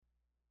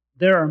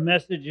There are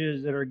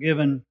messages that are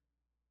given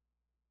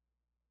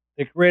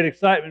that create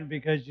excitement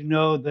because you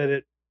know that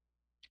it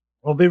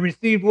will be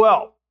received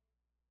well.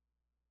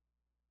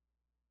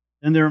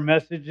 And there are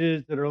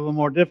messages that are a little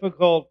more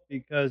difficult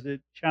because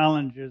it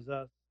challenges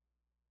us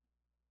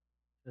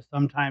to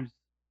sometimes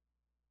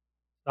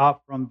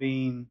stop from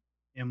being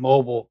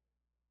immobile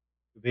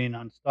to being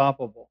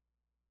unstoppable.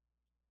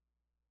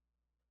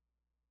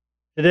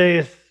 Today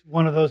is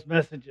one of those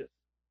messages.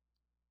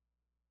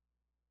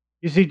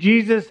 You see,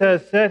 Jesus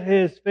has set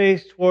his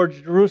face towards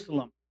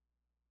Jerusalem.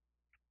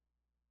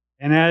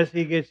 And as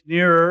he gets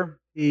nearer,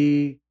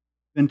 he's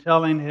been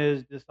telling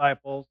his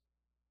disciples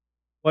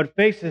what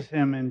faces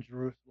him in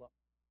Jerusalem.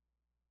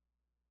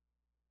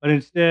 But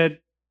instead,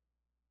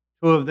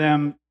 two of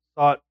them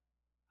sought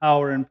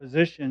power and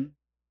position,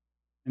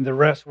 and the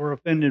rest were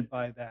offended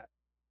by that.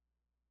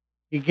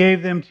 He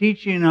gave them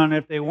teaching on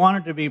if they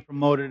wanted to be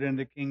promoted in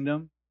the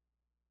kingdom,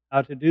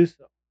 how to do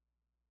so.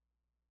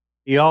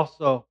 He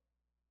also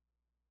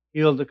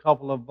healed a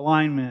couple of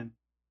blind men.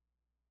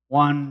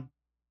 One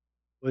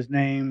was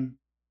named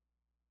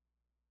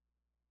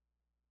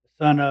the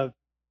son of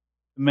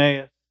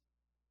Timaeus.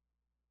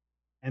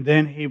 And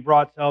then he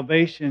brought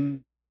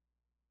salvation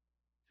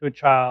to a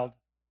child,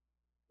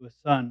 to a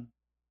son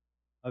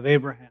of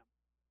Abraham.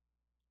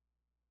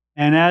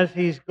 And as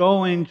he's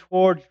going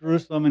towards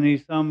Jerusalem, and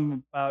he's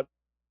some about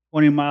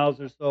 20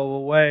 miles or so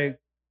away,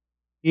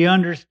 he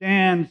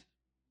understands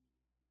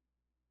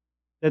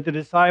that the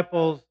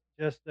disciples,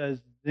 just as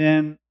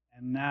then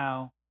and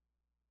now,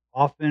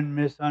 often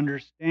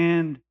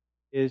misunderstand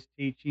his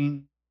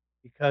teaching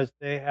because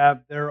they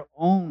have their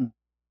own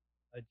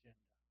agenda.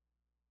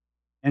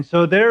 And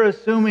so they're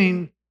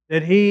assuming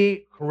that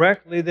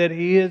that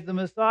he is the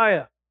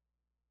Messiah.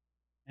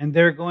 And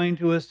they're going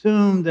to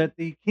assume that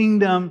the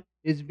kingdom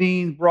is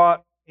being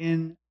brought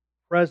in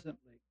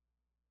presently.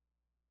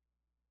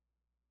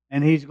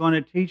 And he's going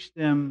to teach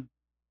them,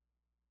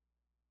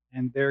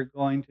 and they're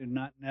going to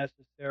not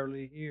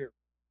necessarily hear.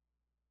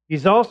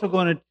 He's also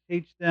going to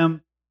teach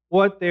them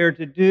what they're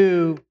to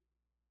do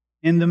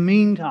in the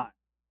meantime.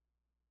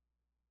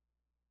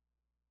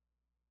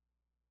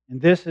 And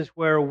this is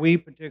where we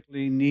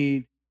particularly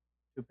need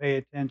to pay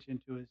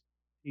attention to his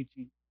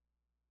teaching.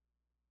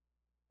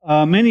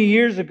 Many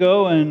years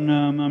ago, and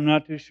I'm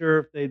not too sure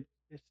if it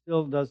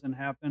still doesn't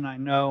happen. I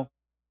know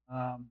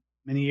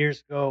many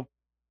years ago,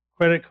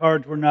 credit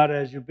cards were not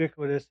as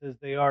ubiquitous as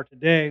they are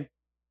today.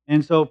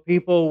 And so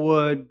people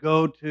would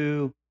go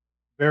to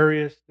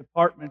various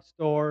department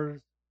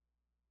stores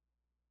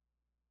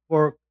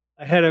for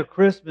ahead of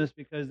Christmas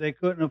because they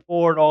couldn't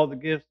afford all the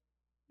gifts.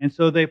 And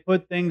so they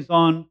put things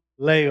on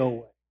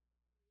layaway.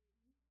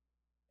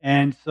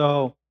 And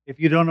so if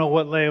you don't know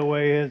what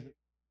layaway is, it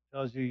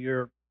tells you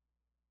you're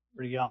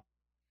pretty young.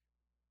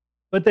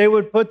 But they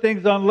would put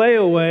things on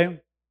layaway,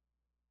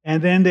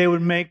 and then they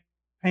would make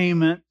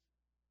payments.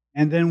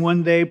 And then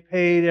when they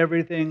paid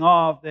everything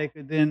off, they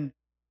could then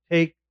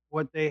take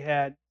what they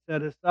had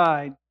set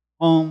aside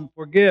home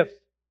for gifts.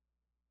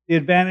 The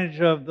advantage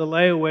of the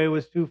layaway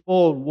was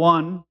twofold.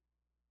 One,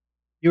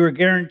 you were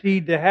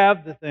guaranteed to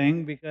have the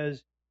thing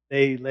because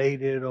they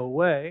laid it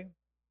away,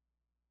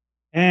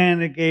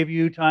 and it gave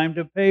you time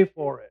to pay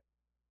for it.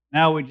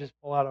 Now we just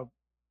pull out a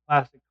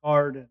plastic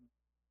card and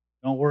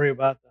don't worry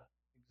about the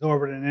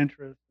exorbitant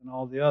interest and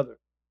all the others.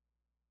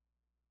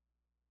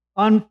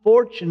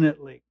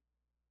 Unfortunately,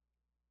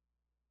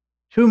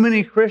 too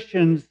many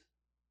Christians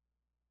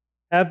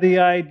have the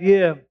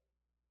idea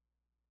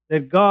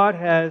that God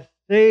has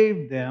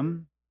saved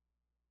them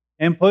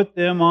and put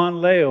them on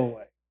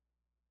layaway.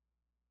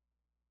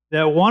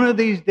 That one of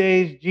these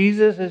days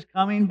Jesus is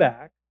coming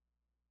back,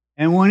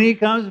 and when he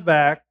comes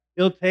back,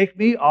 he'll take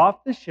me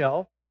off the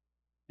shelf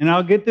and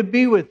I'll get to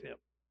be with him.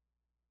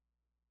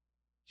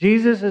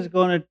 Jesus is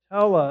going to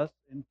tell us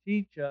and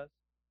teach us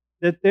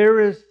that there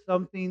is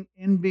something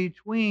in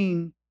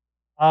between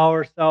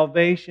our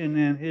salvation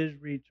and his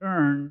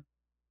return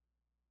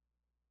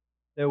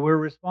that we're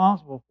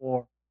responsible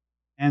for,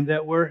 and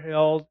that we're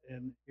held,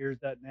 and here's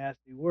that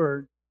nasty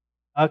word,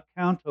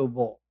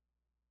 accountable.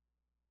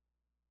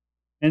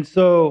 And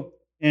so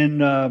in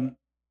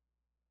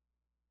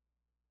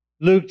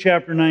Luke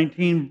chapter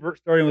 19,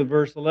 starting with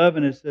verse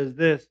 11, it says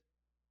this: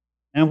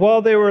 "And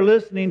while they were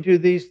listening to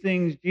these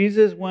things,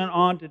 Jesus went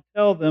on to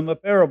tell them a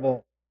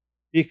parable,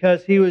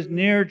 because he was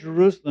near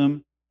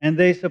Jerusalem, and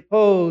they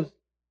supposed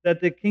that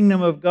the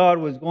kingdom of God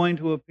was going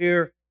to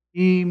appear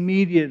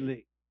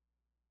immediately."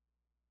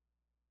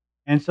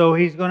 And so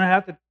he's going to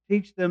have to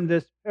teach them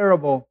this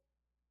parable.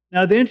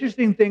 Now, the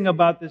interesting thing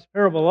about this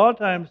parable, a lot of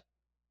times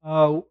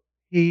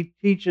he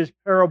teaches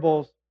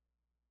parables,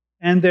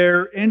 and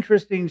they're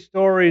interesting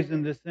stories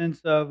in the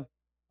sense of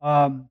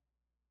um,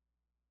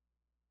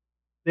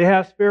 they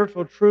have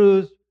spiritual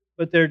truths,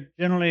 but they're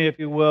generally, if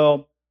you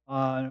will,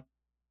 they're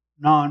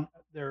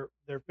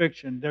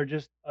fiction. They're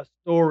just a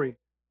story,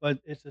 but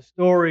it's a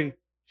story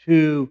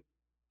to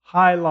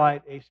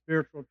highlight a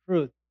spiritual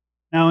truth.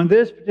 Now, in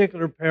this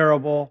particular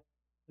parable,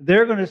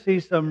 they're going to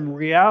see some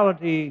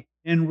reality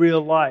in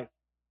real life.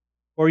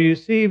 For you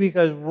see,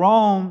 because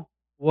Rome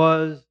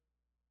was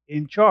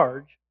in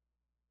charge,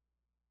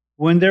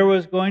 when there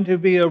was going to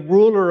be a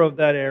ruler of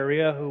that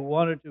area who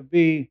wanted to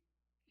be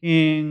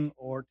king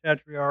or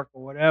tetrarch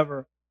or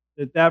whatever,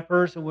 that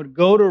person would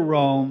go to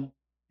Rome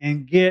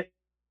and get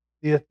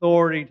the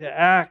authority to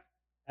act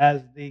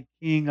as the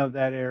king of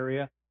that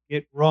area,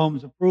 get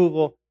Rome's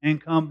approval, and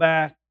come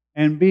back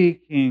and be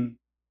king.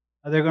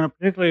 Now, they're going to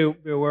particularly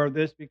be aware of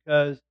this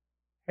because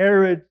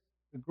Herod,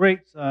 the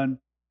great son,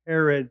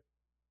 Herod,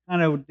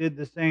 kind of did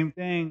the same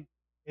thing,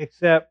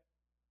 except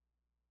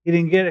he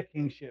didn't get a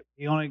kingship.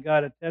 He only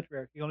got a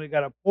tetrarch. He only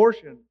got a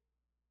portion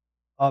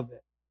of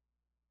it.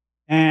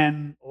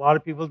 And a lot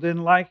of people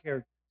didn't like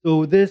Herod.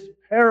 So this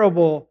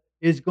parable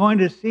is going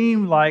to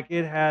seem like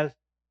it has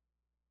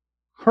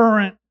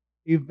current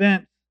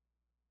events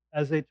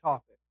as a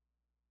topic.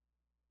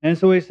 And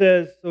so he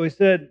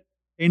said,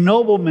 a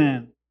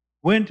nobleman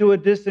went to a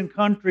distant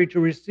country to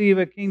receive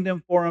a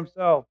kingdom for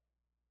himself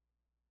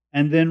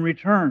and then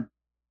returned.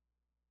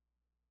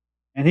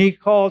 And he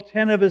called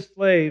 10 of his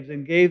slaves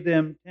and gave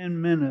them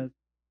 10 minas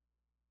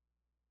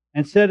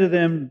and said to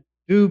them,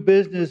 do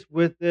business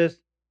with this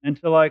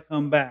until I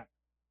come back.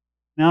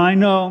 Now I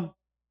know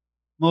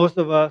most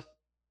of us,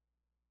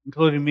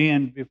 including me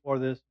and before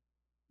this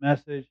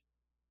message,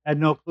 had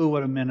no clue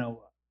what a mina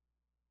was.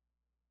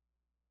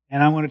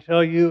 And I'm going to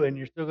tell you, and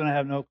you're still going to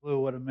have no clue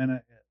what a mina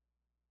is.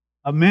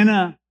 A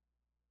mina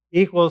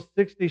equals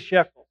 60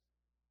 shekels.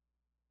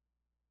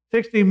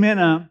 60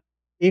 mina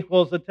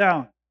equals a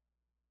talent.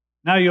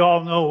 Now you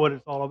all know what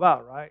it's all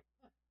about, right?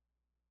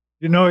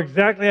 You know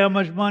exactly how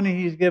much money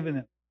he's given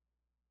him.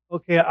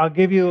 Okay, I'll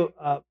give you,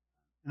 and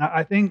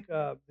I think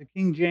the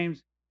King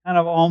James kind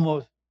of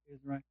almost is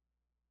right.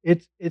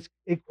 It's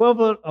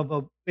equivalent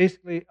of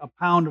basically a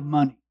pound of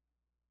money,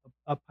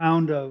 a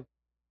pound of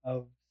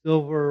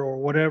silver or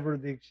whatever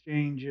the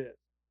exchange is.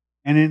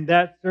 And in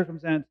that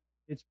circumstance,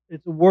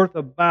 it's worth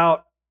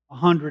about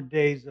 100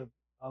 days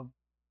of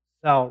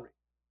salary.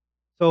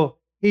 So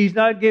he's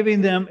not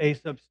giving them a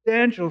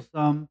substantial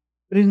sum,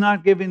 but he's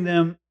not giving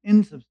them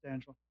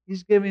insubstantial.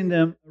 He's giving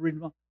them a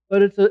reasonable,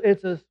 but it's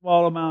a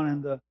small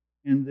amount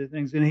in the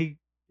things. And he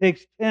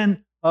takes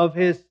 10 of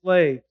his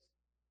slaves.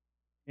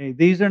 Okay,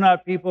 these are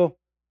not people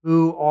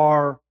who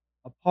are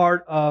a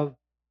part of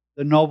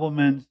the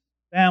nobleman's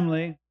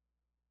family.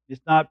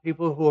 It's not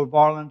people who are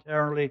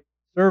voluntarily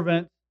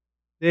servants.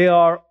 They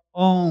are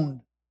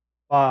owned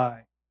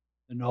by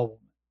the nobleman.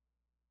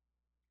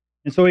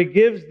 And so he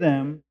gives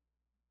them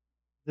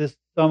this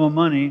sum of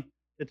money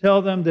to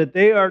tell them that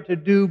they are to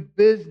do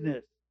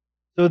business.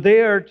 So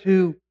they are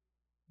to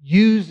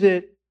use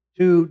it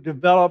to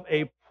develop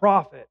a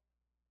profit.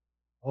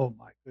 Oh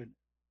my goodness.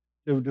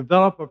 To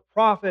develop a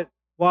profit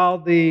while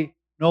the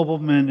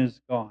nobleman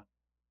is gone.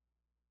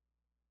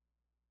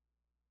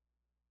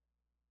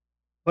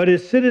 But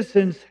his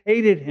citizens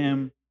hated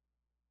him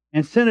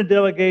and sent a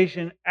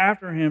delegation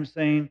after him,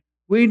 saying,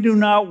 we do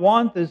not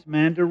want this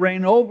man to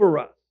reign over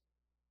us.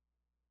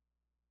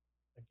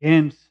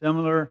 Again,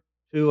 similar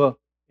to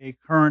a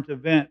current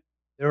event.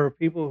 There were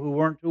people who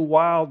weren't too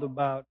wild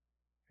about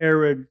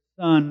Herod's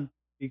son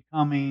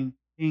becoming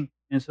king,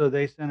 and so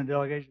they sent a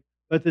delegation.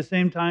 But at the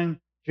same time,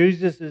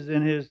 Jesus is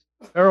in his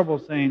parable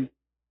saying,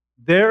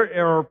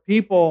 there are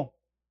people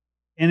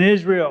in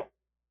Israel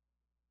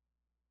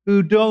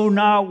who do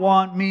not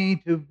want me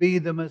to be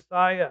the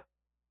Messiah.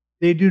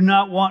 They do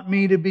not want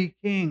me to be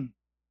king.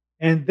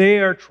 And they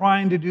are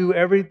trying to do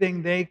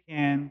everything they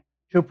can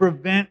to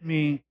prevent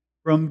me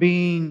from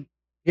being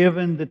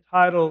given the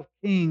title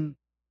king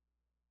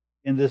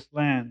in this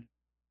land.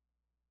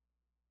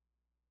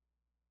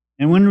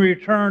 And when he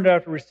returned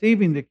after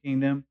receiving the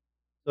kingdom,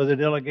 so the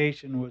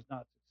delegation was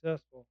not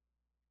successful,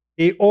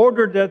 he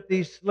ordered that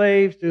these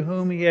slaves to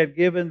whom he had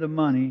given the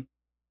money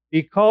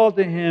be called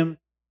to him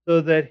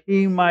so that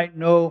he might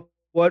know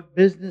what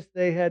business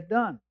they had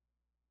done.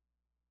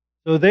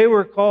 So they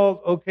were called,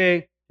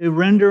 okay, to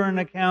render an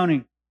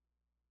accounting.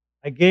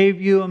 I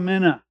gave you a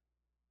mina,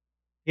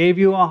 gave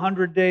you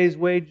 100 days'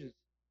 wages.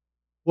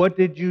 What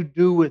did you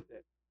do with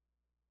it?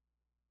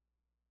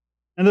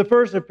 And the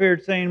first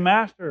appeared, saying,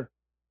 Master,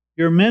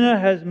 your mina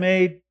has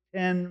made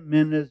 10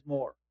 minas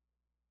more.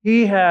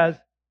 He has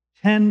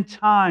 10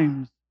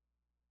 times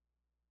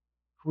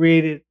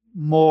created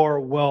more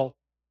wealth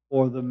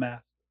for the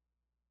master.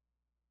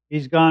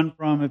 He's gone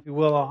from, if you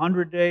will,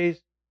 100 days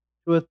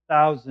to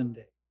 1,000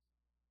 days.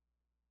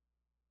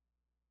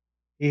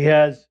 He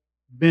has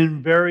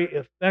been very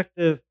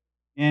effective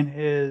in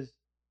his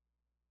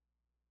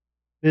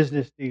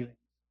business dealings.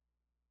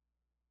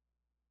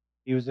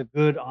 He was a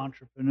good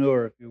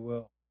entrepreneur, if you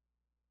will.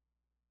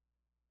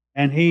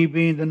 And he,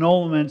 being the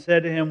nobleman,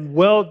 said to him,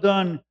 well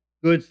done,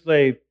 good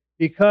slave.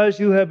 Because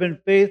you have been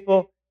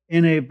faithful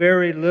in a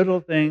very little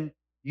thing,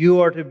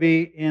 you are to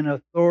be in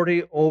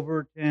authority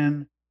over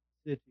 10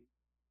 cities.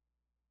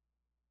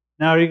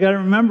 Now, you got to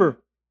remember,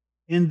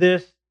 in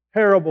this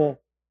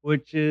parable,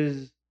 which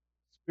is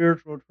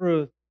spiritual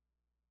truth,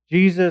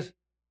 Jesus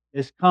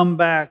is come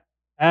back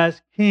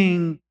as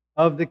king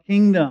of the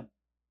kingdom.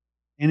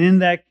 And in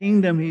that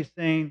kingdom, he's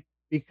saying,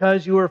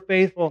 because you are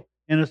faithful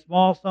in a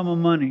small sum of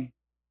money,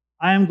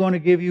 I am going to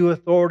give you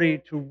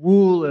authority to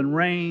rule and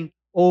reign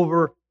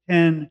over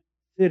 10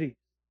 cities.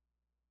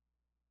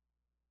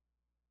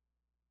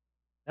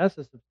 That's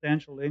a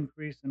substantial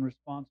increase in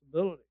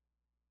responsibility.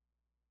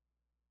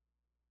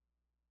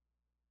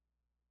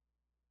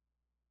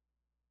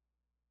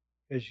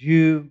 Because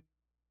you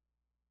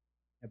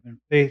have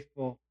been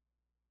faithful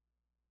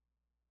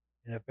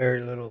in a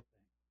very little thing.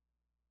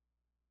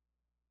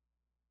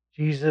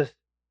 Jesus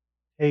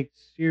takes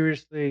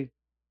seriously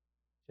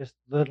just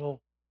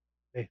little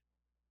faith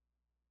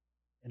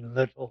in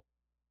little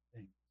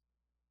things.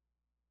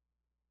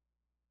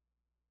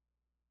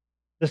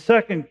 The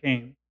second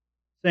came,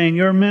 saying,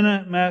 your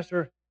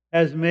master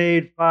has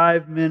made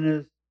 5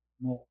 minas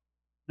more.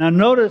 Now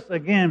notice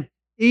again,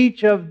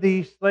 each of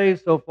these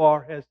slaves so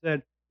far has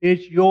said,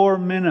 it's your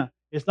mina.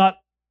 It's not,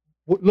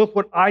 look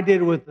what I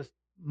did with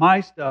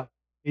my stuff.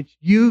 It's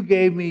you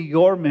gave me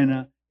your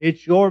mina.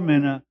 It's your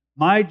mina.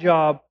 My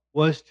job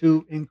was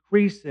to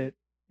increase it,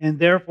 and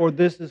therefore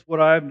this is what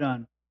I've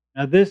done.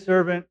 Now this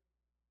servant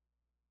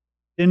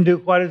didn't do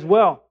quite as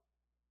well.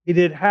 He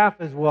did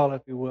half as well,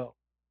 if you will.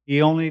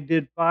 He only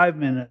did 5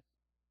 minutes.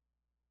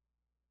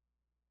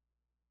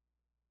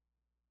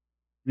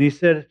 And he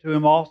said to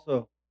him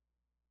also,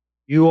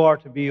 you are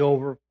to be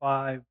over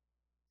 5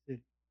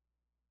 cities.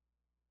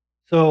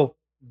 So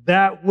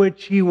that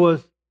which he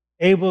was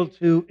able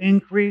to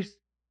increase,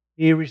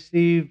 he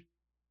received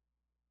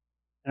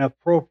an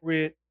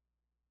appropriate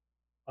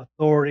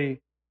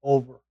authority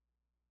over.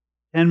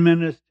 10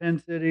 minutes, 10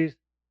 cities,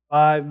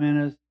 5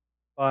 minutes,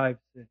 5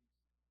 cities.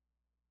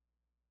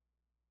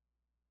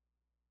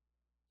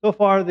 So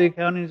far, the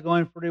accounting is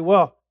going pretty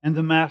well, and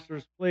the master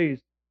is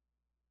pleased.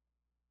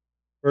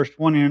 Verse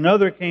 20,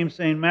 another came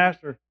saying,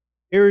 Master,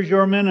 here is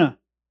your mina,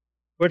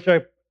 which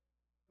I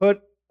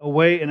put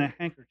away in a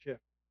handkerchief.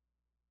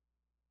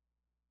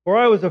 For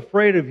I was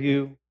afraid of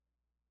you,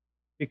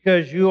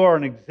 because you are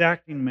an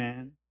exacting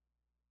man,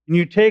 and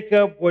you take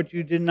up what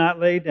you did not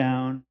lay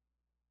down,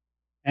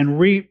 and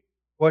reap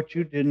what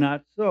you did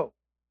not sow.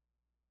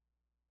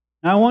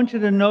 Now I want you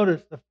to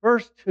notice the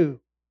first two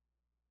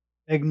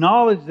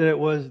acknowledge that it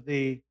was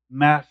the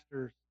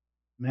master's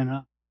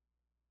mina,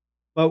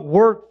 but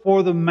worked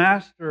for the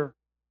master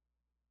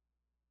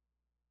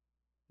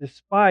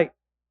despite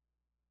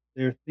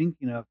their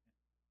thinking of him.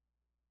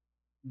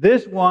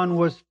 This one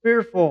was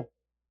fearful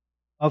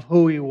of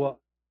who he was.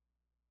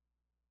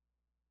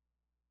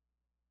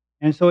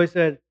 And so he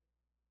said,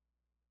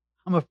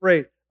 I'm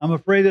afraid. I'm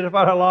afraid that if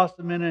I'd have lost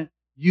a minute,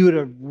 you would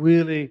have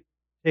really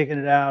taken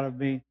it out of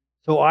me.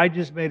 So I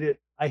just made it,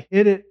 I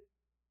hid it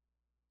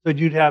so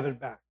you'd have it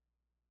back.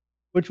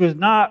 Which was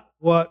not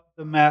what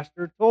the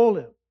master told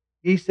him.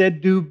 He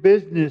said, do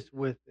business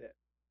with it.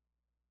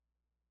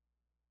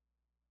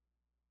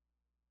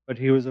 But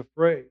he was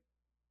afraid.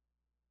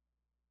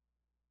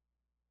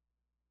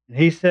 And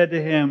he said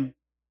to him,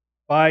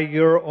 by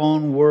your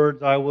own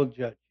words I will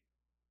judge you.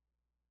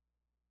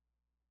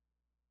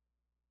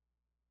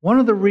 One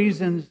of the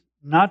reasons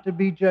not to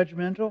be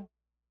judgmental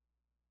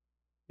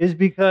is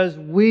because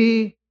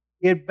we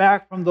get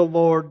back from the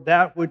Lord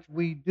that which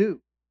we do.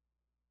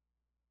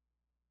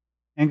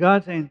 And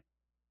God's saying,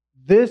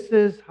 this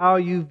is how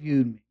you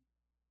viewed me.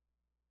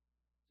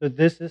 So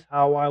this is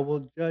how I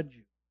will judge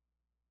you.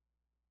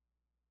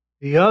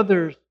 The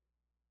others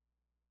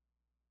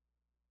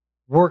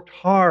worked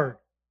hard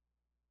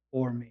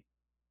for me.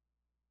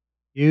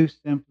 You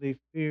simply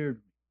feared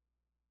me.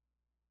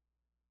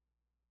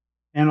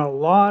 And a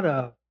lot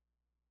of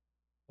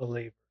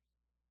believers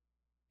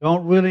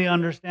don't really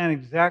understand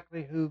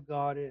exactly who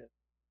God is.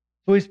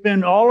 So we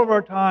spend all of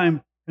our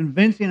time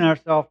convincing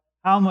ourselves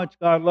how much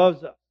God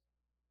loves us.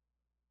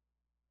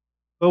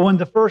 But when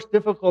the first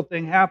difficult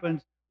thing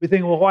happens, we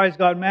think, well, why is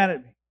God mad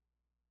at me?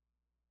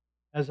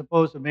 As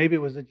opposed to maybe it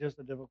was just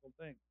a difficult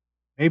thing.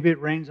 Maybe it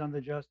rains on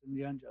the just and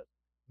the unjust.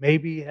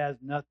 Maybe it has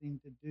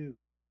nothing to do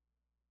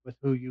with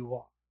who you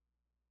are.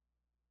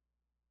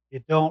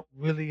 You don't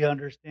really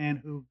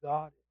understand who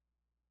God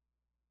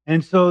is.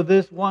 And so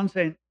this one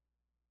saying,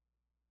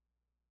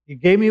 you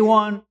gave me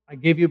one, I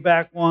give you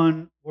back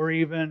one, we're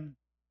even,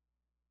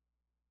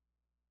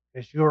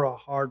 because you're a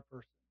hard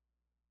person.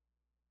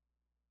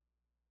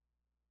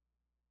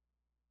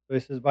 So he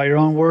says, by your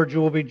own words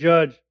you will be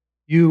judged,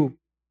 you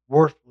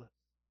worthless.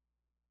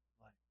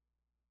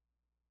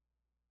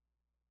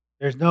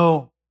 There's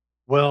no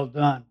well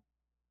done.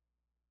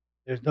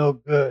 There's no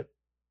good.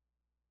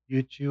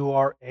 Yet you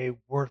are a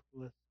worthless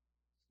slave.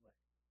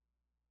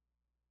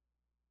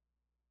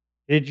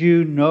 Did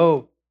you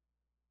know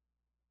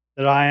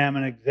that I am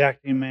an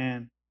exacting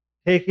man,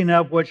 taking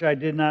up which I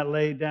did not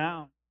lay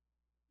down,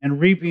 and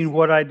reaping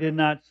what I did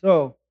not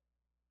sow?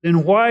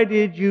 Then why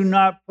did you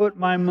not put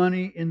my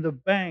money in the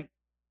bank,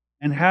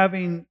 and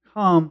having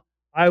come,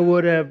 I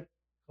would have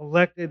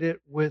collected it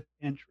with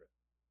interest?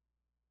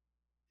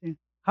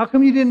 How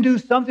come you didn't do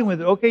something with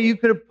it? Okay, you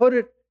could have put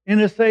it in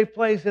a safe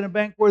place in a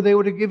bank where they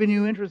would have given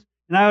you interest,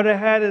 and I would have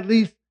had at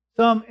least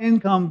some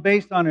income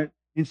based on it.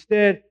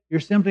 Instead, you're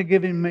simply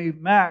giving me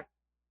back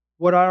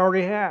what I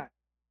already had.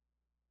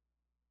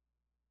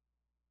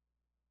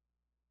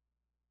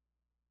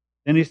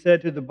 Then he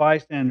said to the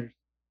bystanders,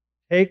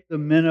 take the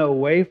mina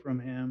away from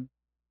him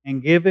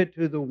and give it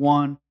to the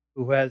one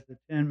who has the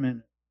 10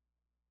 minutes.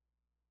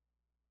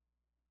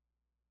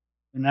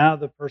 And now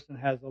the person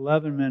has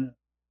 11 minutes,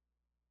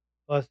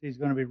 plus he's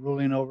going to be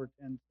ruling over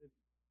 10 cities.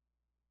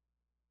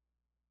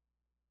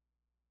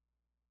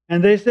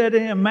 And they said to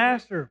him,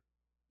 Master,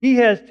 he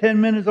has 10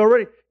 minutes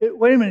already.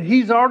 Wait a minute,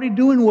 he's already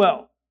doing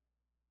well.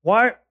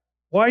 Why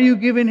are you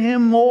giving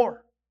him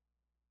more?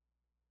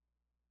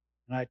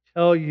 And I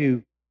tell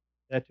you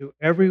that to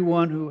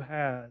everyone who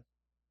has,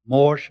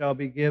 more shall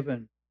be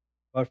given.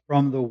 But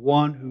from the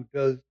one who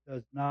does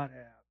not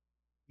have,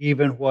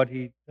 even what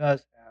he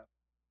does have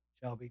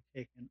shall be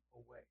taken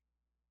away.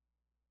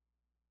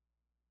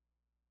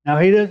 Now,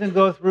 he doesn't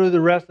go through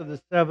the rest of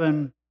the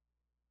 7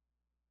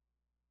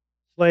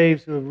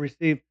 slaves who have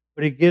received,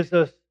 but he gives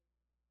us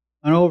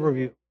an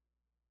overview.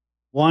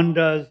 One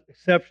does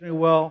exceptionally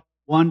well,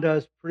 one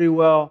does pretty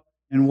well,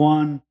 and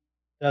one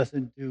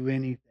doesn't do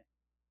anything.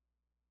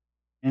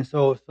 And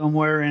so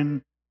somewhere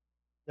in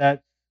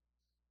that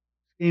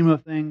scheme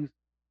of things,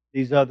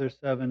 these other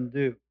 7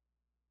 do.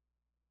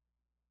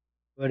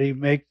 But he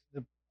makes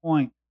the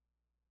point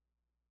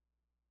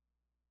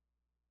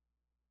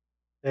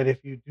that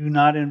if you do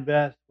not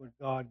invest what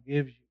God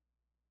gives you,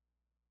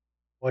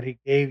 what he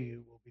gave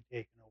you will be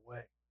taken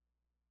away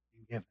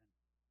and given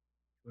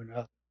to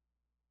another.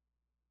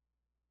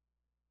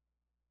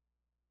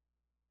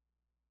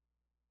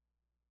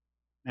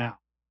 Now,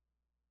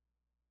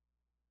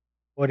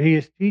 what he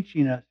is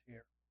teaching us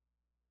here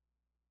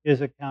is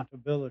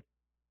accountability.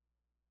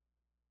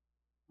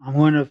 I'm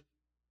going to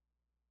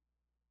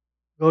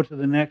go to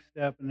the next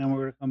step, and then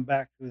we're going to come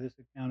back to this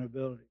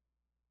accountability.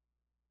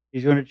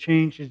 He's going to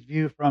change his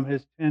view from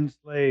his 10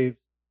 slaves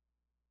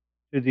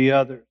to the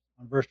others.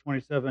 On verse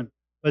 27,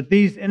 but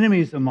these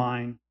enemies of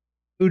mine,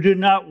 who did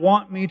not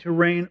want me to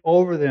reign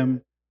over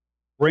them,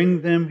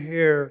 bring them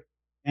here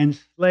and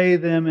slay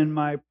them in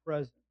my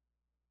presence.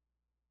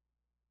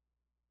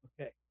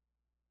 Okay.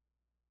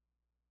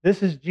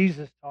 This is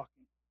Jesus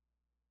talking.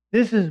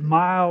 This is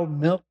mild,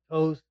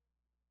 milquetoast.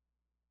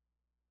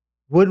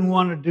 Wouldn't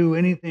want to do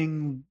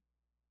anything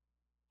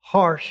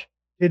harsh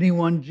to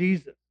anyone,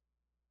 Jesus.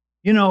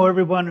 You know,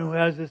 everyone who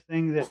has this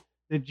thing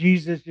that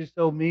Jesus is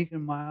so meek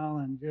and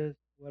mild and just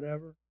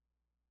whatever.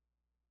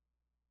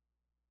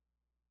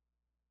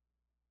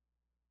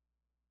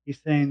 He's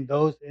saying,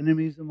 those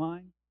enemies of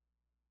mine,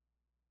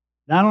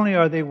 not only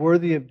are they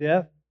worthy of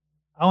death,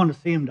 I want to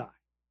see them die.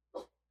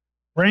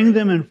 Bring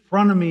them in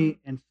front of me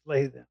and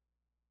slay them.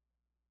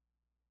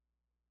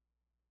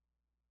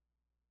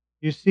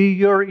 You see,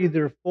 you're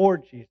either for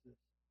Jesus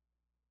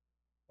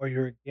or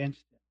you're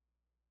against him.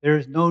 There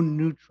is no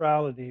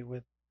neutrality when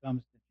it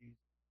comes to Jesus.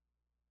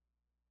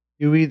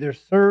 You either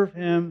serve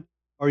him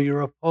or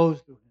you're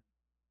opposed to him.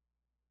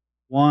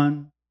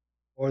 One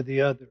or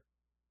the other.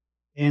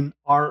 In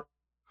our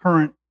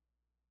current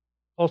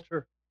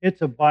culture,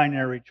 it's a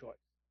binary choice.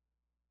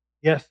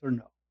 Yes or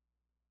no.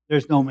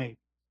 There's no maybe.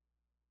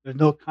 There's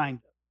no kind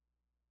of.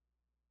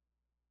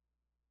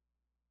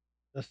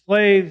 The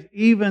slaves,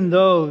 even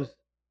those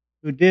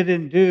who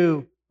didn't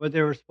do what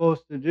they were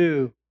supposed to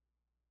do,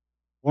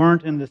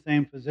 weren't in the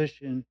same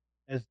position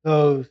as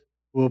those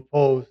who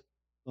opposed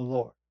the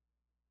Lord.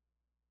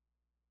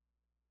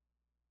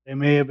 They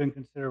may have been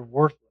considered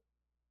worthless.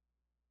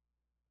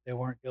 They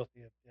weren't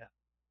guilty of death.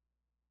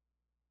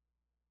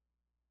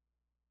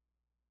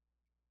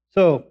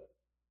 So,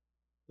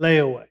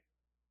 layaway.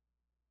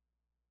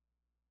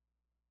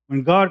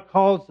 When God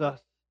calls us,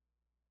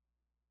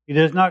 he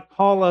does not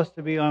call us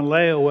to be on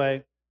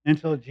layaway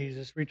until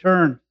Jesus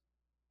returns.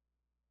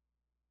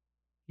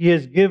 He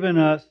has given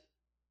us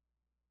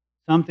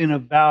something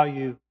of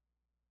value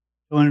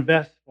to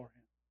invest for him.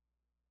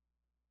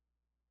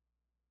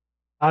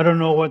 I don't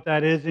know what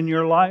that is in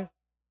your life.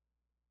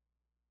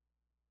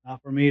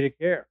 Not for me to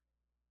care.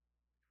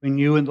 Between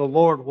you and the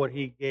Lord, what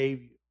he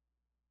gave you.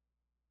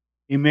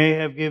 He may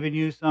have given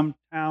you some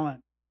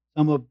talent,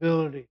 some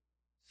ability,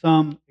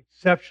 some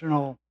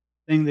exceptional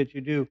thing that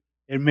you do.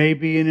 It may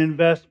be an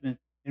investment.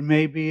 It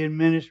may be in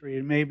ministry.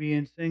 It may be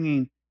in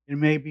singing. It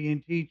may be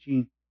in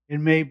teaching. It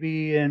may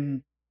be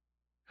in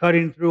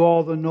cutting through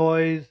all the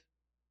noise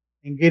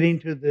and getting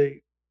to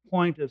the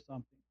point of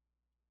something.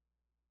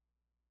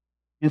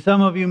 And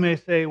some of you may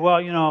say,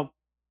 well, you know,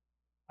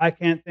 I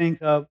can't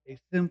think of a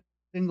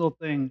single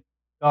thing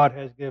God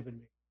has given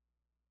me.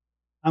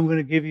 I'm going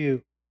to give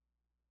you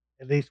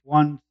at least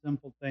one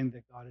simple thing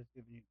that God has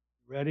given you.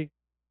 Ready?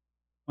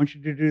 I want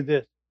you to do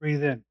this.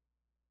 Breathe in.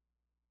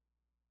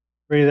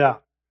 Breathe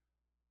out.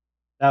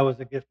 That was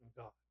a gift of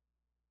God.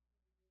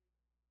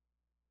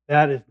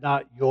 That is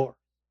not yours.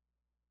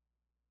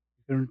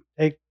 You can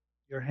take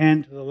your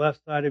hand to the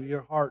left side of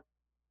your heart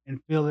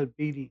and feel it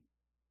beating.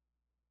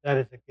 That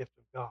is a gift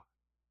of God.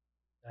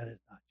 That is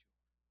not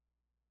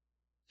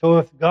yours. So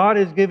if God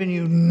has given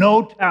you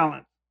no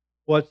talent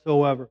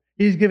whatsoever,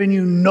 he's given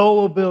you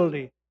no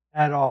ability,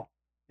 at all.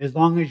 As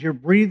long as you're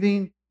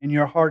breathing and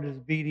your heart is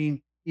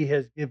beating, He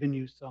has given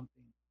you something.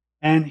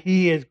 And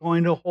He is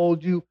going to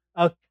hold you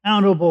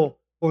accountable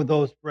for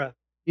those breaths.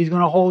 He's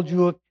going to hold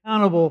you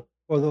accountable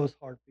for those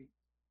heartbeats.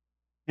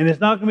 And it's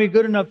not going to be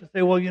good enough to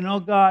say, well, you know,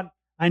 God,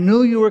 I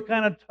knew you were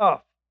kind of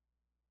tough.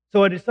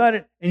 So I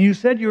decided, and you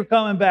said you were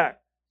coming back.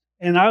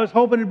 And I was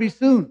hoping it'd be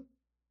soon.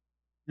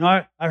 You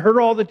know, I heard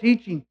all the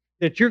teaching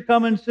that you're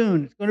coming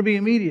soon. It's going to be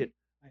immediate.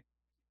 I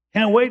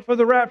can't wait for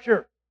the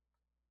rapture.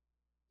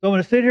 So I'm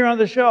going to sit here on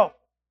the shelf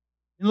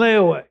and lay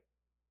away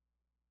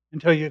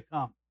until you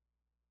come.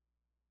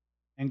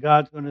 And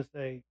God's going to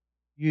say,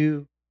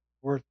 you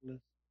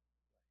worthless.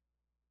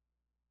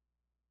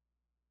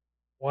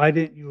 Why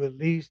didn't you at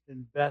least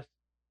invest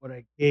what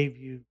I gave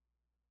you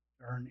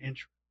to earn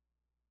interest?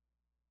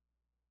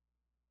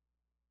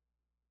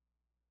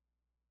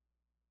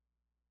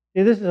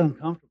 See, this is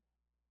uncomfortable.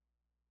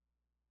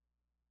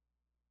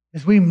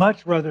 Because we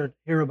much rather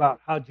hear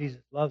about how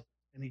Jesus loves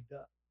us than He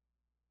does.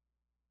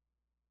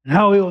 And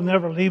how He will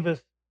never leave us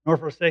nor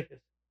forsake us.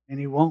 And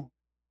He won't.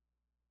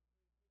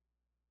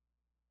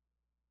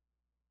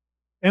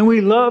 And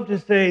we love to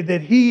say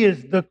that He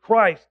is the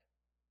Christ,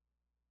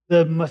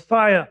 the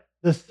Messiah,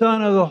 the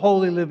Son of the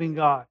holy living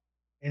God.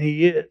 And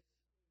He is.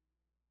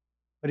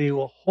 But He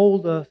will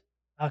hold us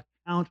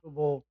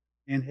accountable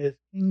in His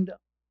kingdom.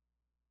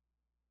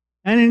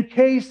 And in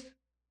case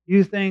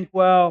you think,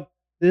 well,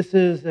 this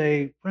is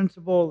a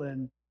principle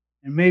and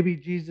maybe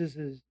Jesus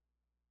is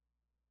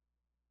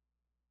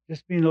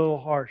just being a little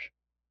harsh.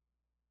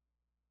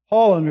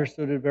 Paul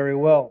understood it very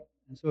well.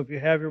 And so if you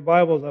have your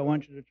Bibles, I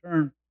want you to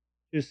turn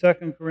to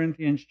 2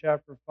 Corinthians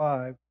chapter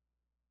 5,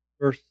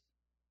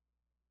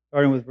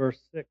 starting with verse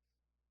 6.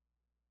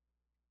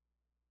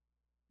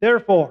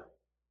 Therefore,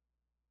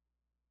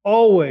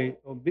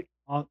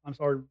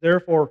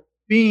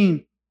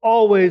 being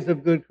always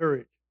of good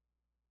courage.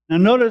 Now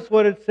notice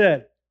what it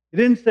said. It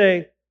didn't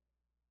say,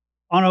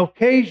 on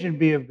occasion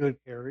be of good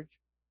courage.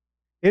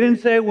 It didn't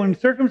say, when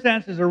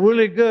circumstances are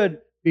really good,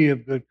 be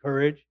of good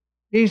courage.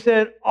 He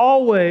said,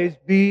 always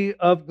be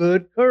of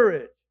good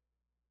courage.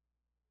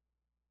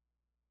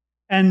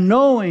 And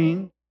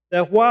knowing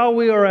that while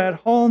we are at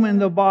home in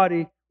the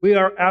body, we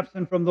are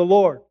absent from the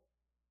Lord.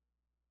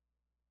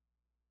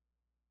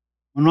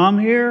 When I'm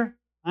here,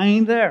 I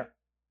ain't there.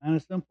 Kind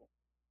of simple.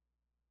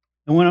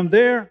 And when I'm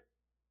there,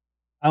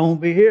 I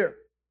won't be here.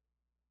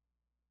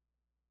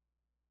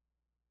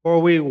 For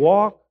we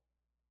walk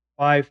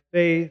by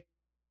faith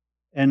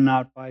and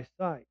not by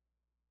sight.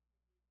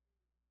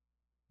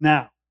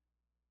 Now,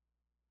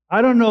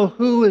 I don't know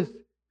who has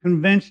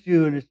convinced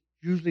you, and it's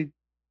usually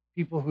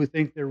people who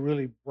think they're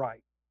really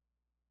bright.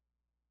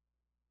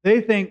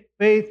 They think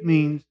faith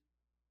means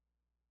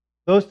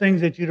those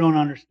things that you don't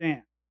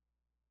understand.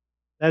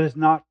 That is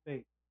not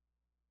faith.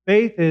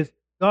 Faith is,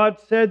 God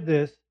said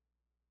this,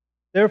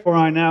 therefore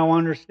I now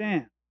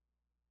understand.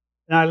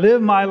 And I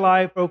live my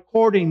life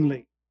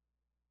accordingly.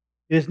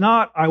 It is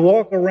not, I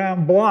walk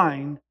around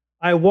blind.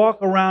 I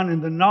walk around in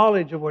the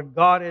knowledge of what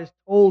God has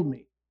told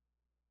me.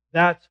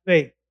 That's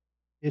faith.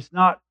 It's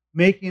not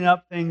making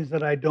up things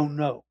that I don't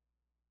know.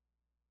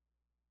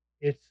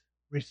 It's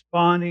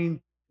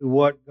responding to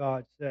what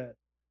God says.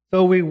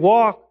 So we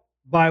walk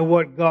by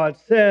what God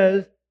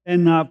says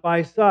and not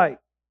by sight.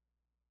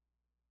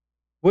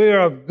 We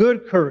are of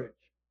good courage.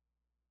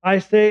 I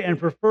say and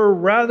prefer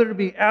rather to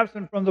be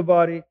absent from the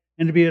body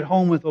and to be at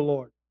home with the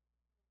Lord.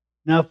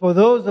 Now, for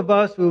those of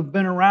us who have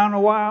been around a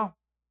while,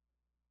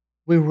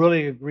 we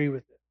really agree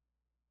with it.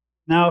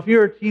 Now, if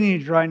you're a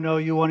teenager, I know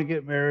you want to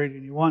get married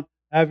and you want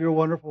to have your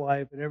wonderful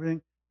life and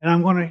everything. And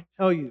I'm going to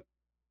tell you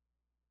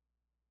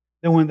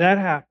that when that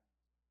happens,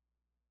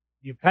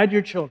 you've had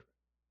your children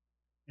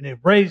and they've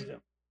raised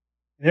them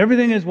and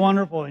everything is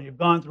wonderful and you've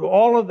gone through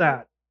all of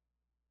that,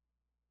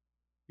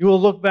 you will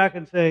look back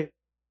and say,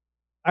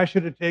 I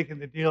should have taken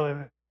the deal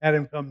and had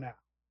him come now.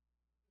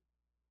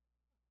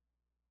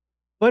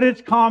 But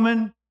it's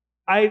common.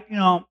 I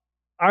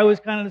was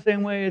kind of the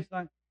same way. It's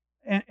like,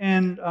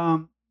 and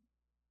I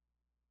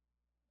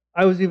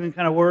was even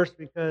kind of worse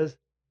because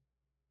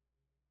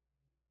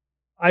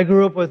I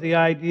grew up with the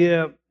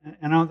idea, and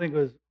I don't think it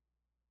was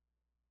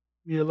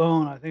me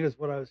alone. I think it's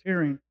what I was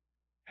hearing.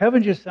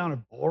 Heaven just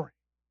sounded boring.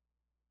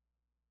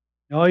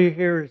 All you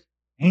hear is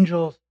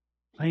angels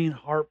playing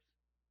harps,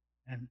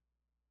 and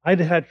I'd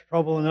had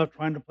trouble enough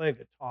trying to play a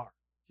guitar.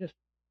 Just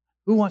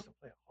who wants to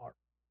play a harp?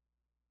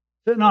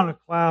 Sitting on a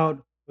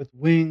cloud with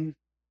wings,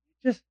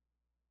 just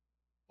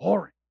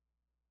boring.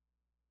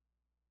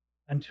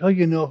 Until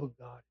you know who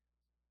God is.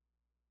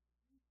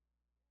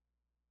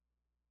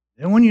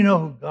 Then when you know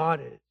who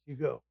God is, you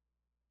go,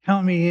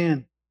 count me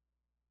in.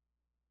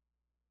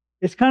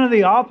 It's kind of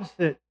the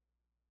opposite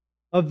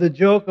of the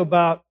joke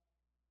about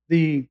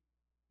the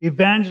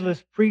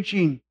evangelist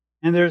preaching,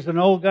 and there's an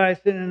old guy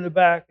sitting in the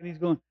back, and he's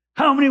going,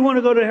 how many want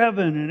to go to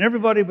heaven? And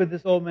everybody but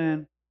this old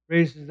man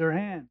raises their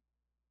hand.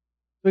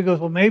 So he goes,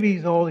 well, maybe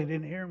he's old, he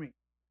didn't hear me.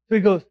 So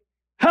he goes,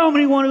 how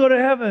many want to go to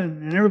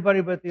heaven? And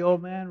everybody but the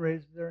old man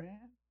raises their hand.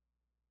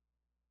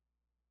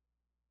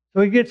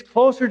 So he gets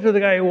closer to the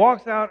guy. He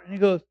walks out and he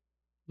goes,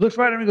 looks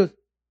right at him and goes,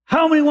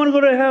 how many want to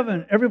go to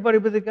heaven? Everybody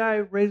but the guy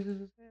raises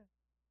his hand.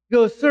 He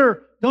goes,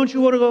 sir, don't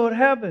you want to go to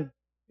heaven?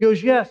 He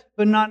goes, yes,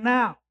 but not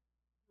now.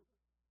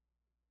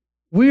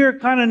 We are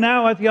kind of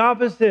now at the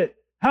opposite.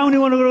 How many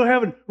want to go to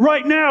heaven?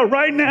 Right now,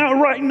 right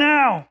now, right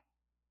now.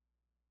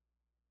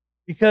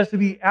 Because to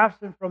be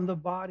absent from the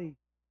body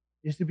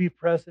is to be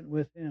present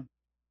with Him.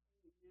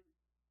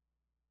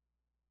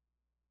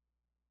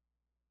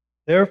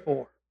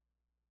 Therefore,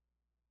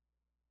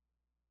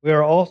 we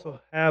are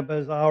also have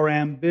as our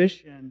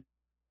ambition,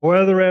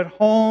 whether at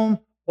home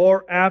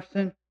or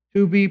absent,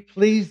 to be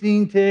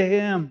pleasing to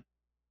Him.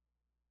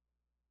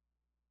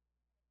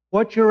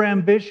 What's your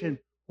ambition?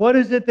 What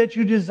is it that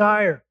you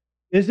desire?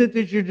 Is it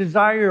that you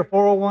desire your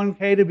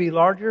 401k to be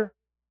larger?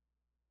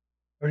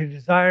 Or do you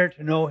desire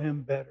to know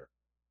Him better?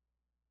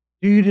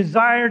 Do you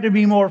desire to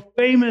be more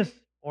famous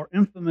or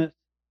infamous?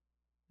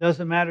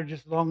 Doesn't matter,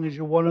 just as long as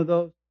you're one of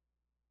those.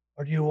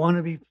 Or do you want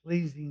to be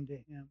pleasing to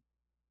Him?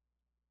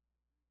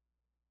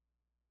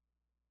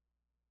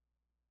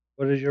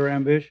 What is your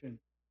ambition?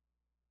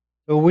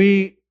 So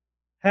we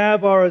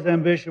have our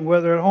ambition,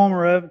 whether at home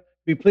or heaven,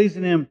 be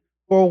pleasing Him.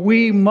 For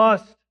we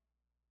must,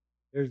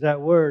 there's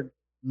that word,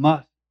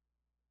 must.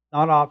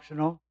 Not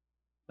optional,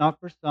 not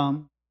for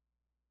some.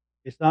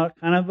 It's not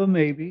kind of a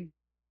maybe.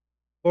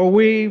 For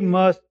we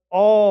must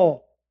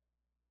all.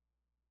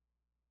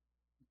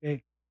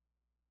 Okay.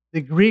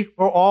 The Greek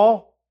for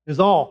all is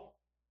all.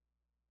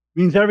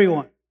 Means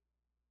everyone.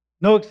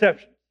 No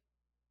exceptions.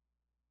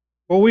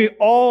 For we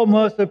all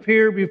must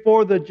appear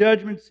before the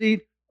judgment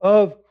seat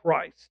of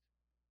Christ.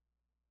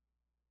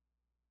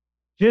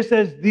 Just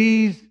as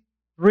these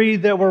three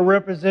that were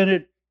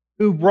represented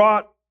who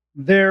brought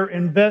their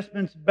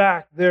investments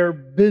back, their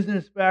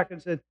business back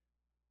and said,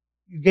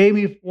 you gave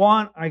me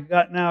 1, I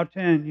got now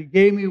 10. You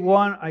gave me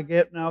 1, I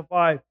get now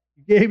 5.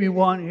 You gave me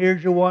 1,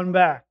 here's your 1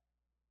 back.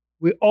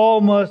 We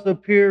all must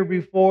appear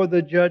before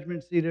the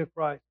judgment seat of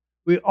Christ.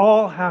 We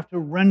all have to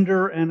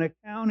render an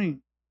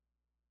accounting.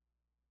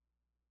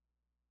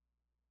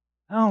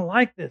 I don't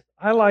like this.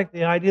 I like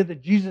the idea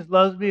that Jesus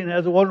loves me and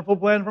has a wonderful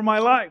plan for my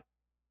life.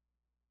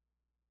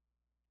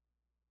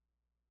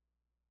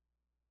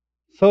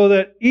 So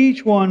that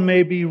each one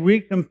may be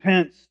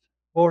recompensed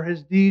for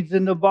his deeds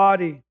in the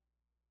body,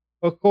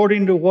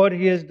 according to what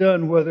he has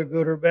done, whether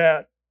good or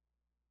bad.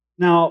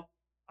 Now,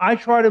 I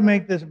try to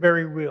make this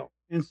very real.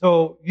 And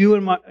so you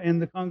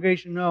and the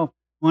congregation know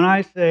when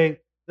I say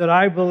that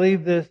I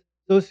believe this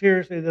so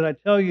seriously that I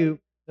tell you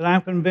that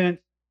I'm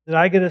convinced that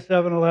I get a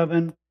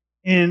 7-Eleven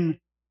in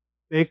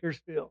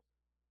Bakersfield.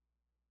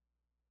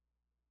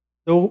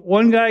 So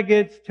one guy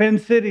gets 10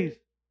 cities.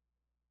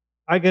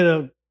 I get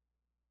a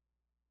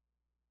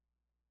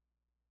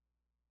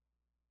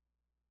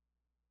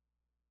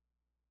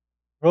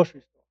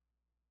grocery store.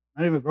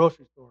 Not even a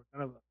grocery store,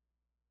 kind of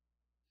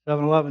a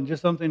 7-Eleven,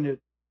 just something that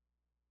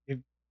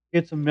you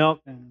get some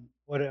milk and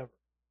whatever.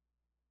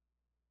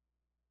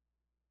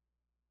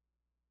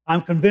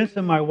 I'm convinced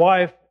that my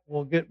wife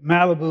will get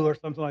Malibu or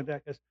something like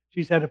that because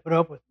she's had to put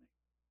up with me.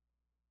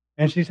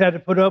 And she's had to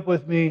put up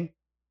with me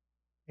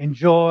in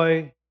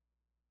joy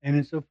and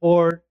in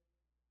support,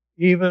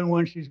 even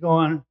when she's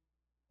going,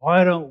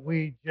 why don't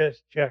we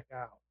just check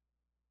out?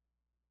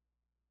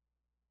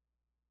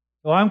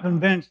 So I'm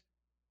convinced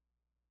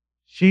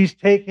she's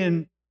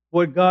taken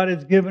what God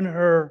has given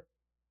her,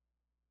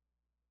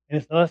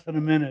 and it's less than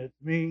a minute.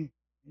 It's me,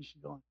 and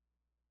she's going,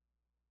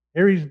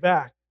 here he's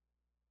back.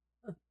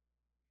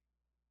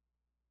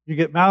 You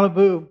get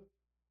Malibu,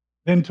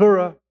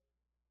 Ventura,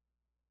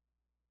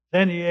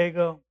 San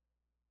Diego.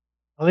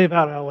 I leave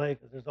out LA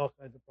because there's all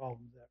kinds of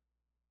problems there.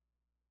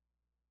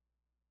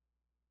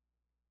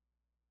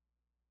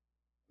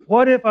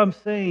 What if I'm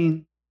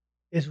saying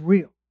it's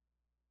real?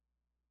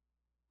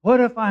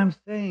 What if I'm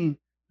saying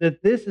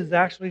that this is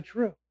actually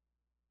true?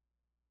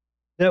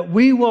 That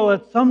we will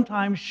at some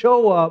time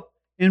show up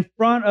in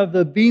front of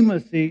the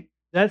Bema seat.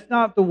 That's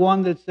not the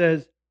one that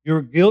says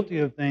you're guilty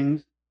of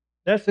things.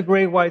 That's the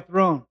great white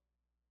throne.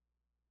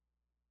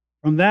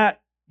 From that,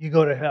 you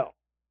go to hell.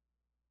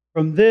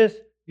 From this,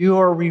 you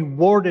are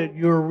rewarded,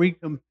 you are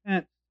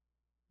recompensed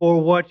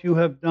for what you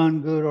have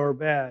done, good or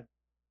bad.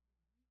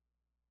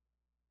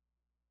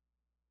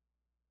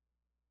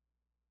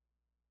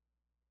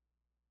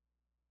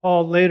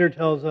 Paul later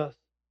tells us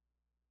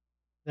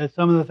that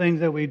some of the things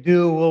that we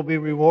do will be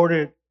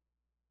rewarded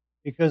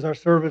because our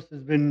service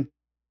has been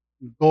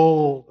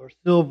gold or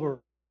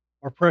silver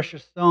or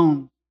precious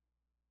stones.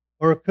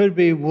 Or it could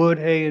be wood,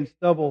 hay, and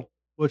stubble,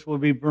 which will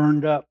be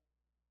burned up.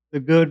 The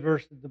good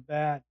versus the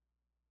bad.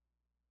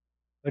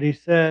 But he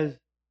says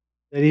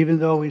that even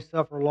though we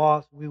suffer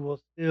loss, we will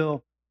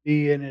still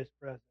be in His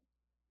presence.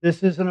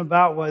 This isn't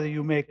about whether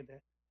you make it to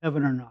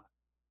heaven or not.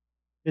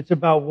 It's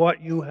about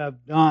what you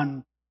have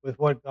done with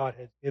what God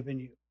has given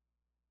you.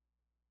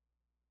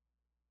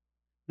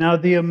 Now,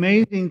 the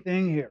amazing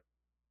thing here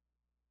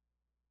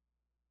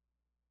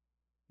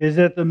is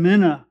that the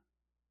mina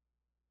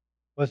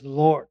was the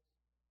Lord.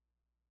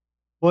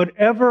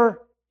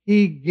 Whatever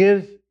He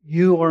gives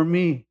you or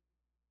me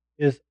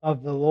is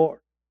of the Lord.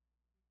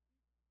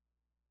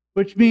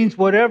 Which means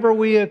whatever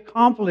we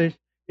accomplish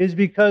is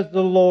because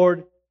the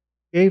Lord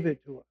gave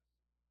it to us.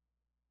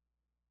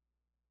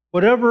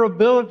 Whatever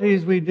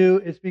abilities we do,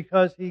 it's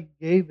because He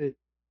gave it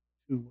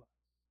to us.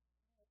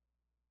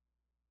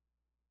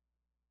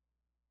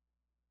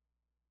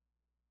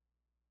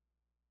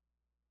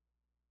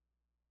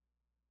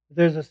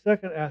 There's a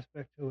second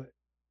aspect to it.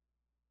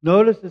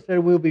 Notice it said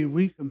we'll be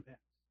recompensed.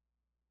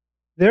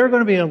 There are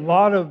going to be a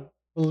lot of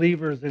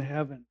believers in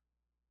heaven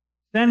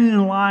standing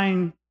in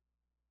line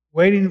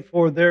waiting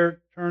for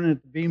their turn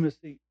at the Bema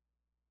seat,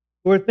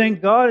 who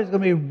think God is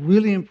going to be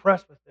really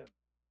impressed with them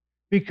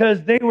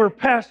because they were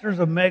pastors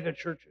of mega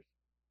churches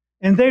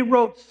and they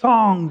wrote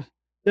songs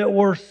that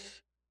were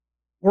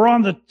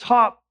on the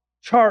top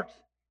charts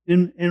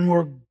and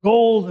were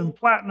gold and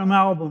platinum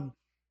albums,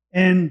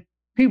 and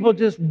people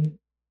just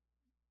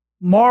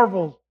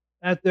marveled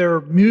at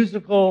their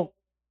musical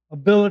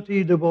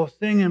ability to both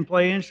sing and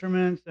play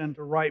instruments and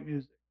to write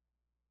music.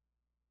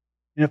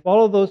 And if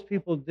all of those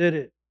people did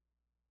it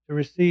to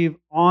receive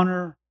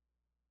honor,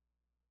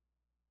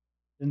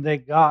 then they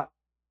got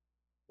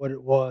what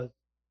it was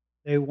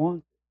they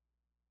wanted.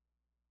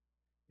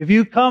 If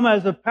you come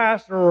as a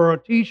pastor or a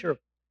teacher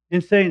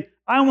and saying,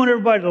 I want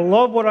everybody to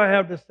love what I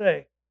have to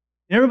say,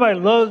 and everybody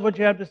loves what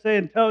you have to say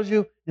and tells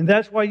you, and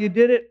that's why you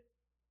did it,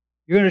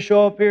 you're going to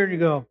show up here and you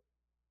go,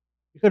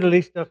 you could at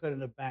least stuck it in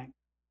the bank.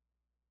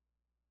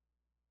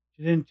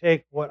 You didn't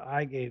take what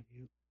I gave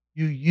you.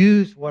 You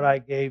used what I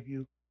gave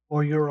you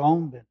for your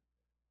own benefit.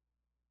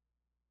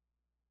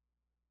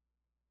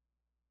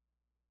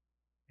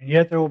 And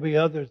yet there will be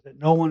others that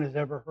no one has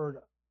ever heard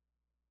of,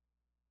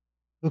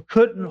 who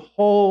couldn't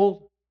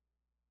hold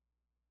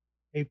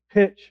a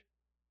pitch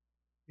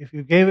if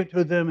you gave it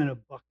to them in a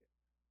bucket.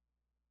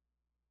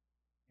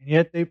 And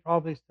yet they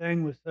probably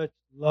sang with such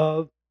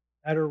love,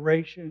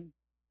 adoration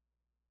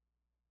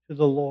to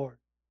the Lord.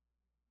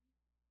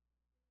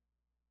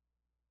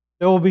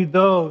 There will be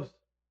those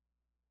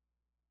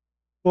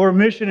who are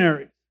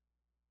missionaries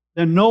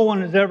that no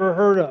one has ever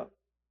heard of,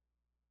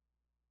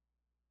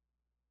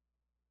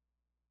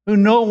 who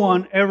no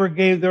one ever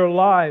gave their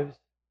lives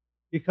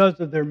because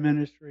of their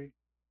ministry.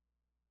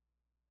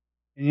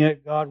 And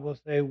yet God will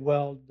say,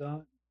 well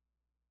done.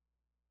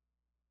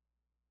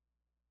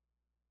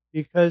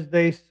 Because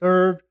they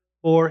served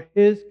for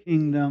His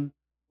kingdom,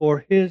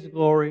 for His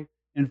glory,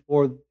 and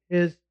for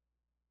His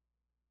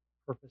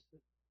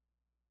purposes,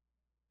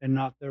 and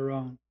not their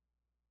own.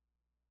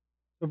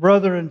 So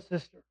brother and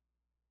sister,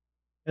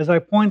 as I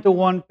point the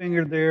one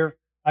finger there,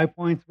 I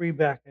point three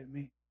back at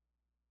me.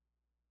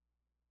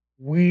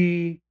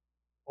 We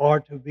are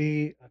to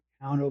be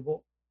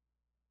accountable.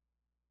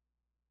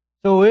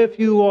 So if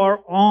you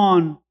are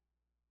on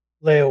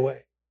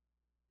layaway,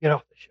 get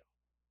off the shelf.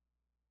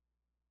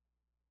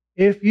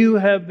 If you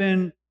have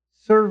been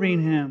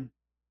serving Him,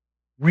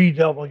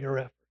 redouble your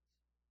efforts.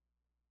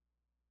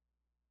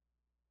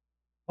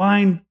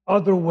 Find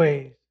other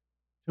ways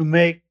to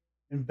make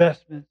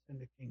investments in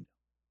the kingdom.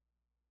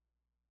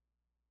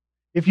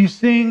 If you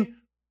sing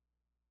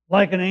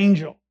like an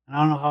angel, and I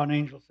don't know how an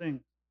angel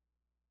sings.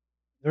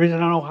 The reason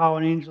I don't know how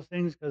an angel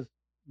sings is because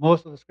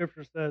most of the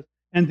scripture says,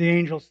 and the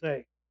angels say.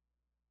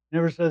 It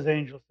never says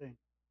angels sing.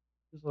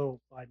 Just a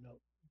little side note.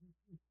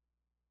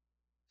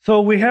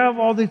 So we have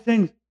all these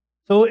things.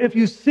 So if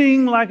you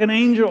sing like an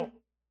angel,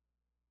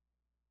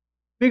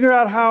 figure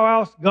out how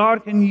else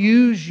God can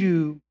use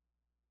you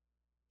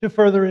to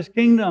further His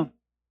kingdom.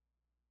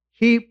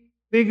 Keep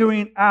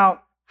figuring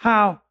out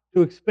how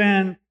to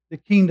expand the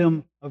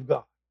kingdom of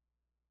God.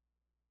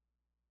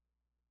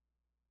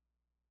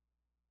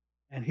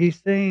 And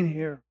He's saying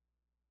here,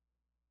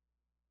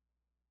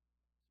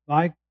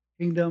 my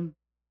kingdom,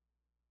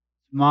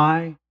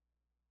 my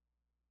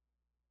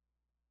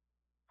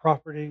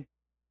property,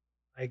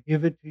 I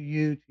give it to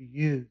you to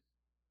use.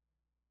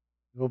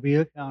 You will be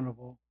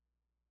accountable.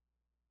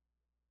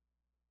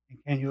 And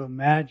can you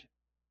imagine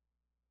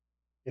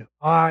if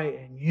I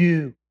and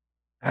you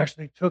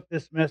actually took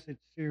this message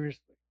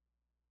seriously?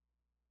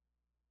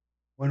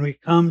 When we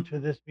come to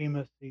this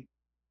Bema seat,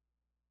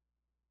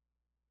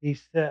 He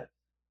says,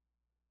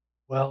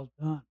 well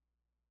done,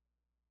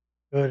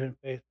 good and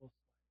faithful.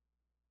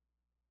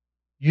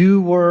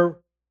 You were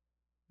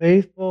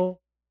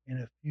faithful in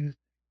a few things.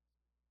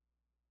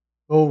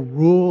 Go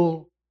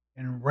rule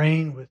and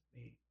reign with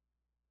me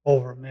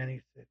over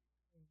many cities.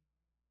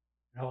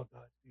 And all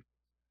God